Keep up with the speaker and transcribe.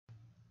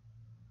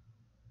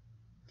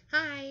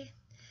Hi,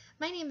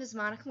 my name is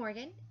Monica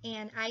Morgan,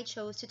 and I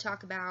chose to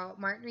talk about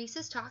Martin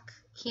Rees's talk,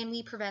 Can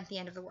We Prevent the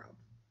End of the World?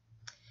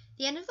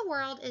 The end of the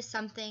world is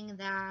something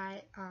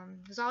that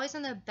was always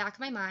in the back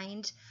of my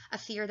mind, a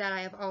fear that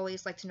I have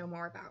always liked to know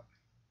more about.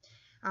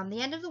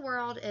 The end of the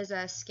world is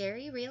a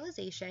scary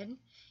realization,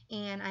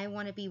 and I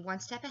want to be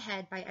one step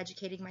ahead by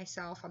educating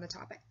myself on the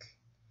topic.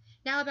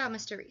 Now about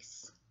Mr.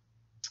 Rees.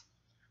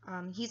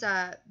 He's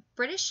a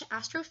British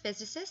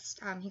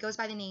astrophysicist. He goes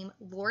by the name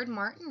Lord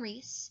Martin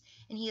Rees,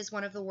 and he is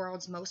one of the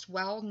world's most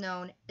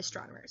well-known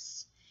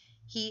astronomers.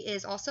 He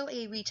is also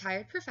a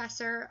retired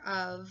professor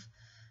of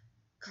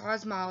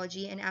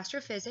cosmology and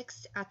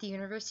astrophysics at the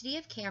University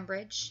of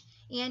Cambridge,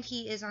 and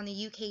he is on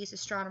the UK's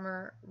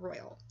Astronomer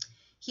Royal.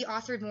 He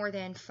authored more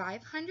than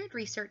 500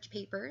 research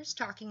papers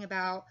talking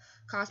about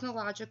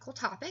cosmological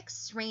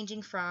topics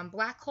ranging from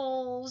black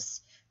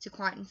holes to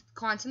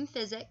quantum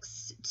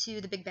physics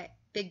to the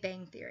Big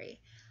Bang Theory.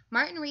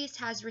 Martin Rees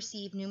has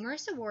received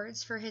numerous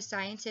awards for his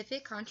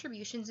scientific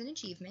contributions and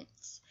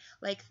achievements,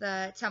 like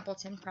the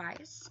Templeton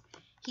Prize.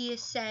 He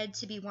is said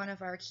to be one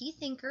of our key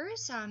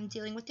thinkers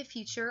dealing with the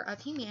future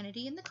of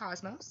humanity in the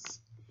cosmos.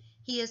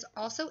 He has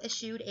also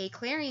issued a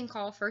clarion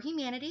call for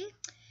humanity,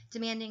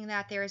 demanding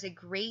that there is a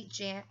great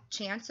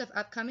chance of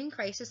upcoming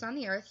crisis on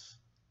the Earth.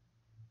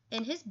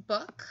 In his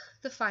book,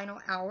 The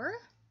Final Hour,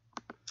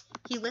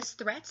 he lists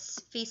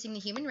threats facing the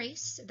human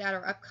race that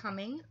are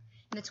upcoming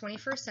in the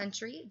 21st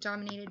century,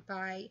 dominated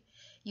by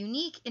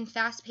unique and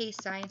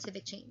fast-paced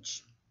scientific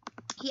change.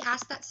 He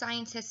asks that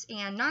scientists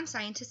and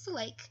non-scientists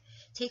alike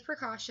take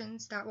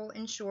precautions that will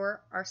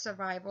ensure our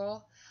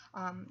survival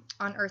on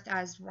Earth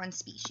as one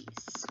species.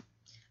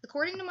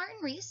 According to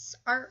Martin Rees,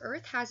 our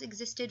Earth has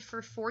existed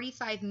for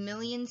 45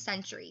 million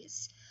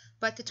centuries,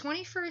 but the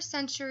 21st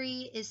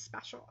century is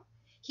special.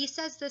 He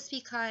says this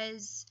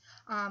because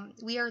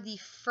we are the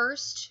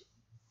first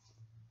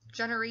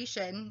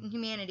generation in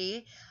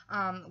humanity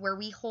where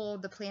we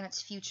hold the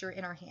planet's future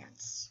in our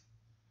hands.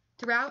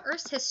 Throughout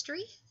Earth's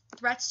history,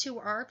 threats to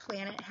our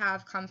planet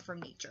have come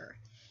from nature,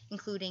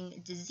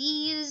 including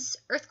disease,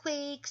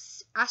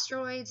 earthquakes,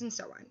 asteroids, and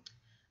so on.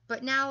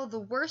 But now the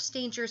worst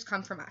dangers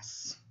come from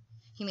us,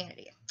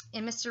 humanity.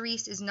 And Mr.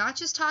 Rees is not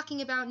just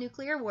talking about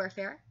nuclear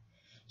warfare.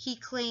 He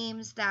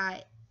claims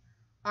that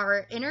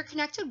our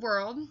interconnected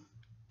world,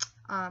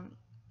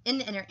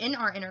 in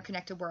our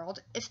interconnected world,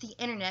 if the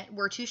internet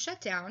were to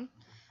shut down,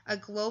 a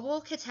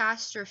global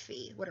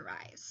catastrophe would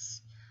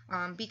arise.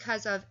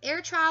 Because of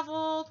air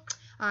travel,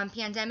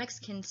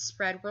 pandemics can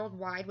spread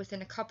worldwide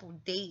within a couple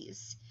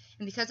days.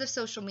 And because of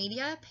social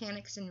media,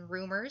 panics and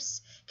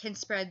rumors can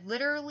spread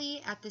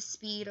literally at the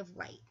speed of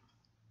light.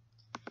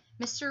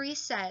 Mr. Rees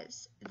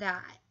says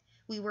that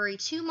we worry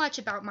too much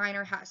about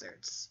minor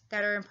hazards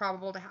that are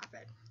improbable to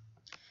happen.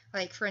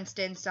 Like, for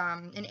instance,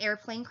 an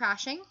airplane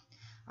crashing,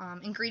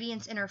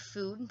 ingredients in our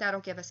food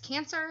that'll give us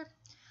cancer,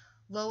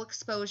 low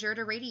exposure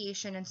to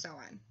radiation, and so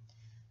on.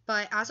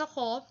 But as a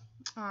whole,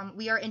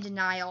 we are in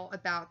denial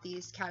about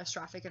these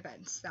catastrophic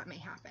events that may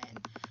happen.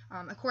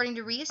 According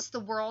to Rees,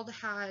 the world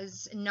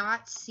has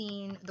not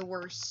seen the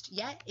worst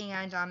yet,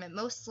 and it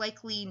most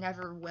likely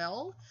never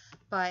will.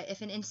 But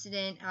if an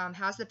incident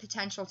has the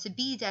potential to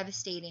be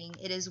devastating,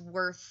 it is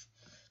worth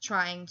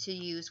trying to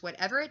use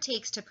whatever it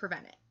takes to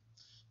prevent it,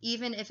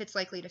 even if it's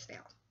likely to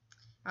fail.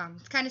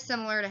 It's kind of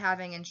similar to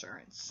having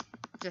insurance,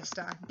 just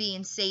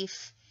being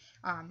safe,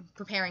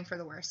 preparing for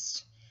the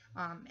worst.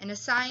 And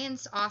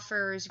science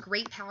offers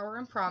great power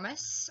and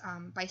promise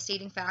by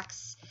stating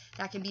facts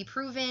that can be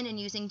proven and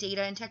using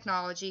data and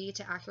technology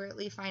to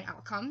accurately find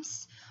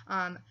outcomes.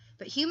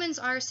 But humans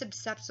are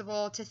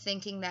susceptible to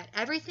thinking that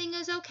everything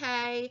is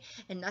okay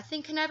and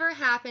nothing can ever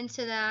happen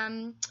to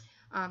them,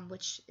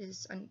 which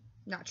is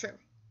not true.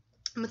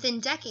 Within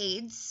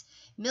decades,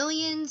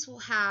 millions will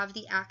have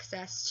the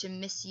access to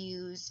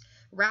misuse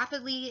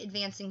rapidly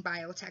advancing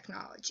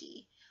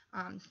biotechnology.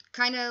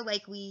 Kind of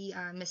like we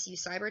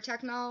misuse cyber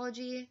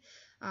technology.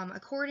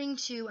 According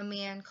to a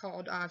man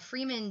called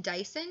Freeman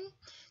Dyson,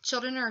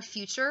 children in our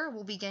future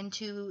will begin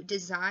to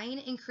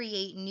design and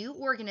create new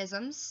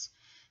organisms,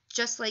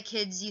 just like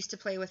kids used to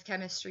play with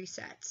chemistry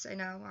sets. I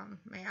know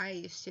I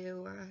used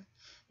to,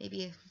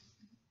 maybe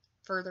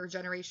further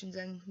generations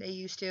in they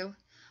used to.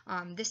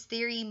 This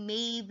theory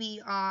may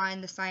be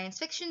on the science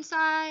fiction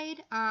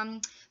side,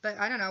 but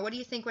I don't know. What do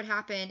you think would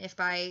happen if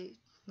by,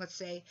 let's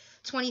say,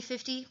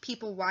 2050,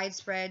 people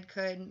widespread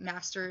could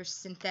master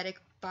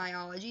synthetic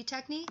biology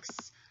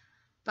techniques?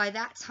 By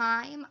that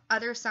time,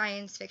 other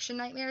science fiction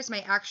nightmares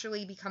might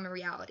actually become a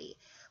reality,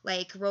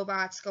 like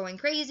robots going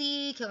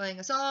crazy, killing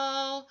us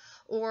all,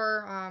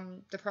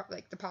 or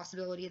the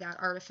possibility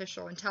that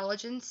artificial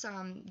intelligence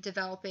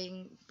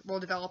will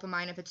develop a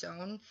mind of its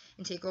own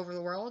and take over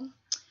the world.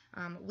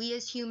 We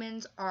as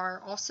humans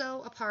are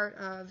also a part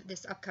of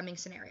this upcoming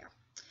scenario.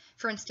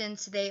 For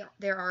instance,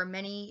 there are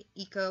many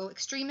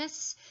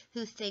eco-extremists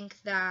who think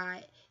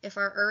that if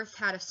our Earth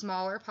had a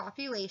smaller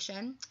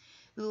population,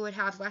 we would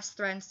have less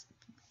threats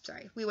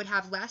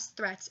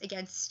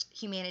against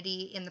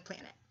humanity in the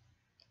planet.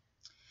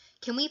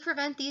 Can we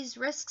prevent these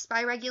risks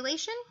by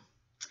regulation?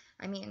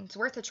 I mean, it's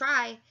worth a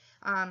try.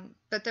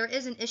 But there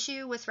is an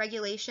issue with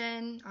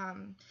regulation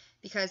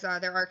because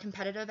there are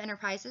competitive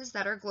enterprises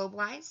that are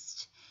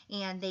globalized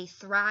and they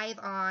thrive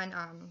on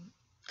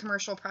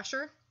commercial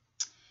pressure,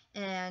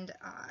 and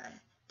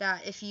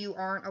that if you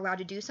aren't allowed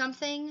to do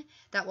something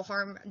that will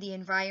harm the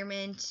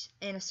environment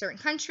in a certain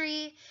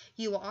country,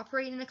 you will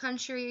operate in a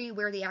country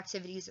where the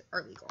activities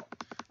are legal.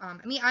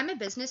 I mean, I'm a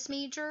business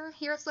major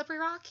here at Slippery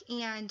Rock,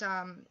 and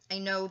I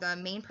know the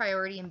main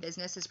priority in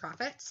business is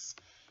profits.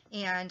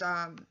 And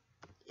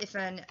if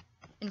an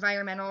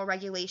environmental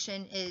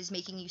regulation is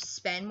making you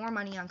spend more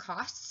money on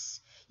costs,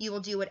 you will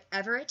do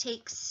whatever it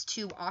takes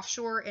to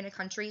offshore in a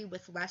country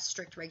with less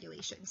strict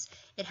regulations.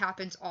 It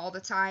happens all the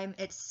time.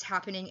 It's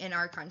happening in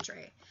our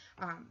country.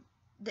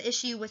 The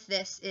issue with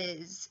this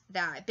is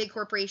that big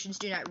corporations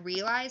do not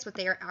realize what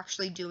they are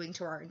actually doing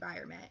to our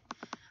environment.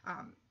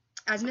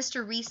 As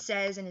Mr. Rees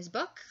says in his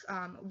book,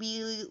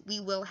 we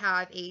will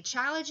have a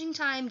challenging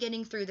time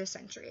getting through this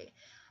century.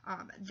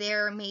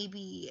 There may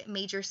be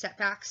major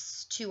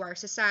setbacks to our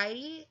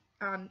society.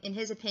 In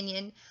his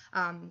opinion,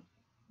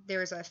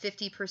 there's a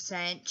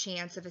 50%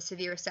 chance of a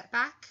severe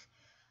setback,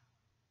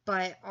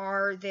 but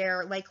are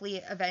there likely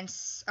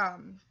events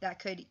that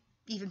could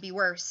even be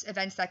worse,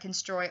 events that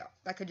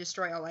could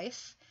destroy a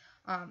life?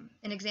 An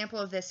example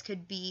of this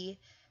could be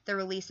the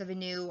release of a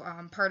new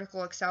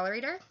particle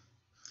accelerator.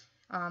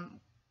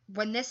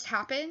 When this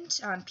happened,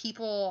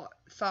 people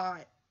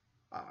thought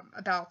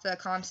about the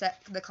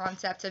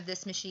concept of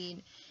this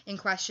machine in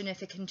question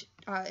if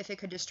it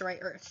could destroy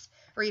Earth,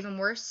 or even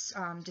worse,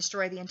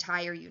 destroy the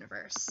entire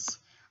universe.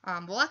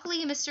 Well,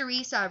 luckily, Mr.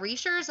 Rees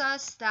reassures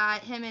us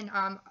that him and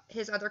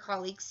his other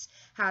colleagues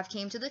have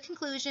came to the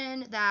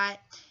conclusion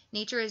that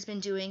nature has been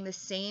doing the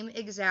same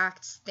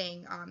exact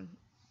thing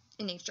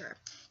in nature,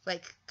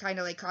 kind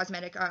of like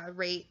cosmic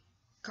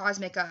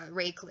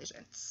ray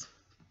collisions.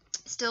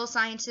 Still,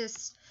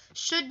 scientists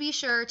should be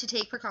sure to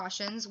take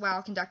precautions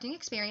while conducting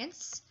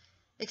experiments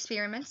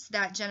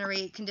that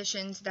generate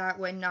conditions that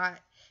would not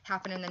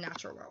happen in the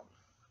natural world.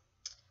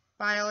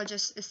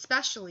 Biologists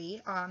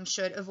especially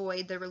should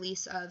avoid the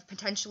release of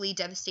potentially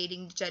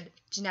devastating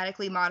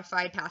genetically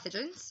modified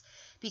pathogens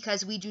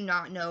because we do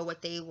not know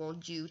what they will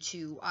do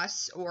to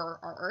us or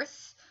our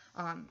Earth.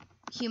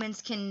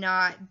 Humans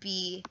cannot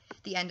be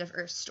the end of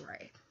Earth's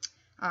story.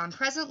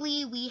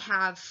 Presently, we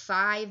have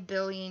 5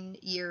 billion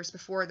years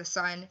before the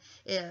sun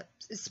is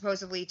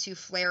supposedly to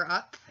flare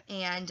up,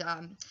 and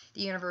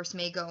the universe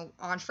may go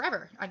on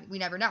forever. We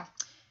never know.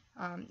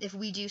 If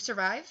we do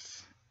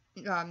survive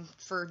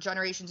for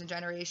generations and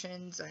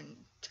generations and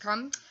to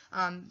come,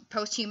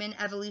 post-human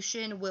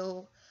evolution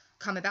will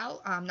come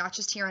about, not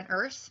just here on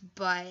Earth,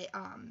 but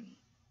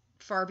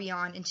far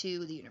beyond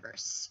into the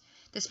universe.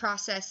 This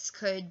process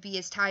could be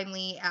as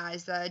timely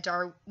as the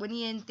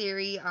Darwinian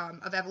theory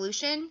of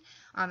evolution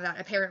that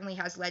apparently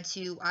has led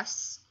to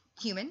us,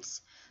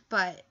 humans,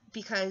 but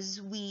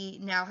because we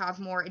now have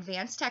more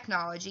advanced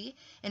technology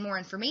and more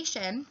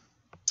information,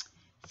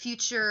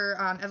 future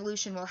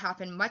evolution will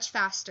happen much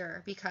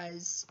faster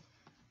because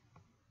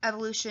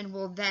evolution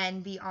will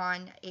then be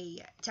on a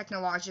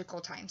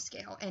technological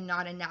timescale and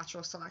not a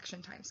natural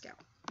selection timescale.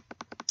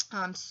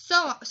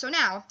 So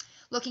now,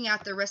 looking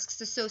at the risks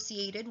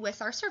associated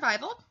with our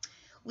survival,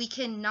 we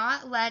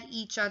cannot let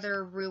each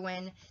other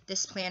ruin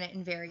this planet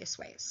in various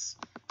ways.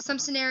 Some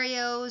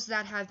scenarios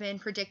that have been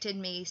predicted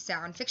may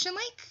sound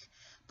fiction-like,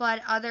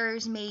 but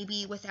others may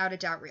be without a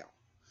doubt real.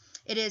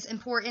 It is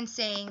important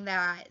saying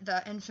that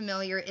the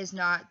unfamiliar is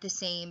not the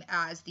same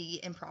as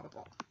the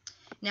improbable.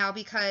 Now,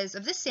 because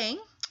of this saying,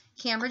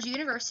 Cambridge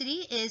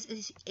University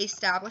is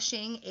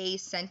establishing a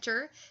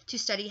center to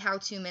study how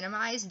to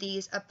minimize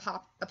these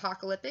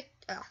apocalyptic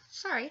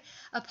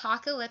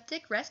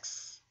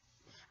risks.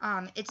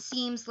 It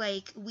seems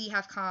like we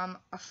have come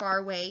a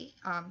far way,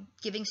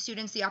 giving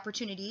students the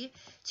opportunity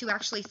to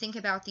actually think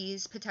about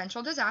these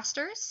potential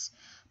disasters,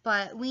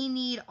 but we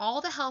need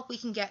all the help we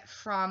can get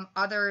from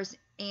others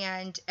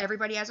and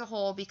everybody as a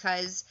whole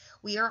because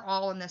we are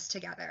all in this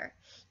together.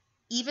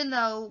 Even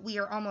though we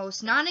are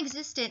almost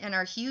non-existent in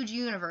our huge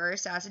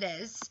universe as it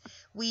is,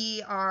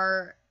 we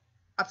are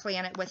a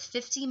planet with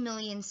 50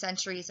 million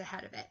centuries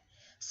ahead of it.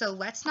 So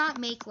let's not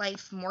make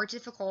life more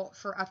difficult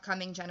for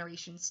upcoming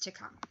generations to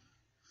come.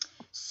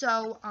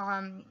 So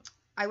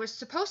I was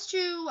supposed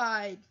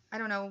to,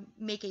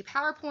 make a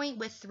PowerPoint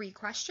with 3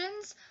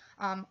 questions.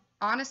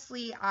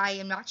 Honestly, I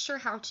am not sure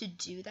how to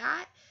do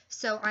that.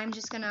 So I'm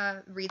just going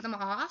to read them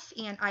off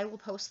and I will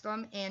post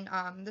them in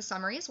the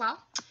summary as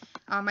well.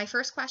 My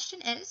first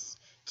question is,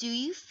 do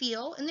you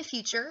feel in the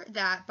future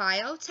that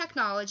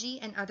biotechnology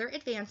and other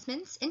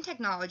advancements in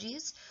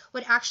technologies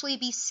would actually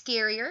be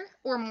scarier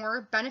or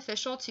more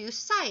beneficial to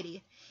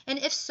society? And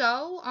if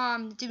so,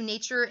 do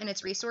nature and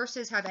its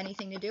resources have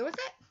anything to do with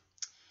it?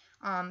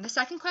 The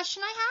second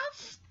question I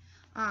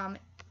have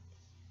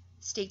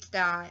states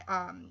that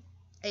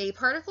a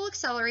particle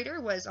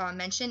accelerator was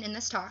mentioned in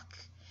this talk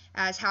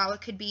as how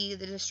it could be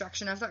the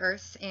destruction of the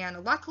Earth,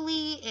 and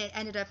luckily it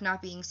ended up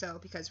not being so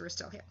because we're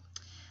still here.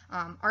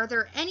 Are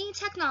there any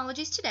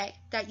technologies today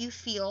that you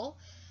feel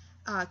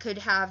could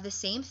have the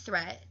same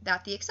threat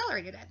that the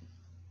accelerator did.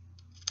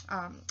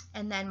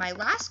 And then my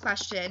last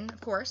question,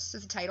 of course,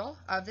 is the title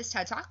of this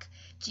TED Talk.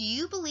 Do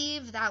you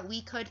believe that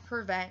we could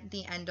prevent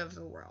the end of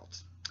the world?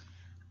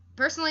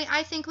 Personally,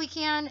 I think we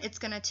can. It's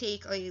going to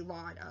take a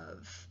lot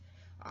of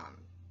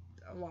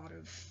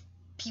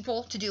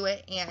people to do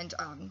it, and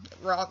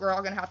we're all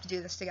going to have to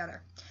do this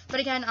together. But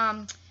again,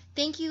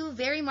 thank you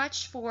very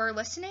much for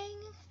listening,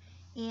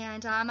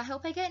 and I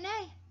hope I get an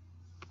A.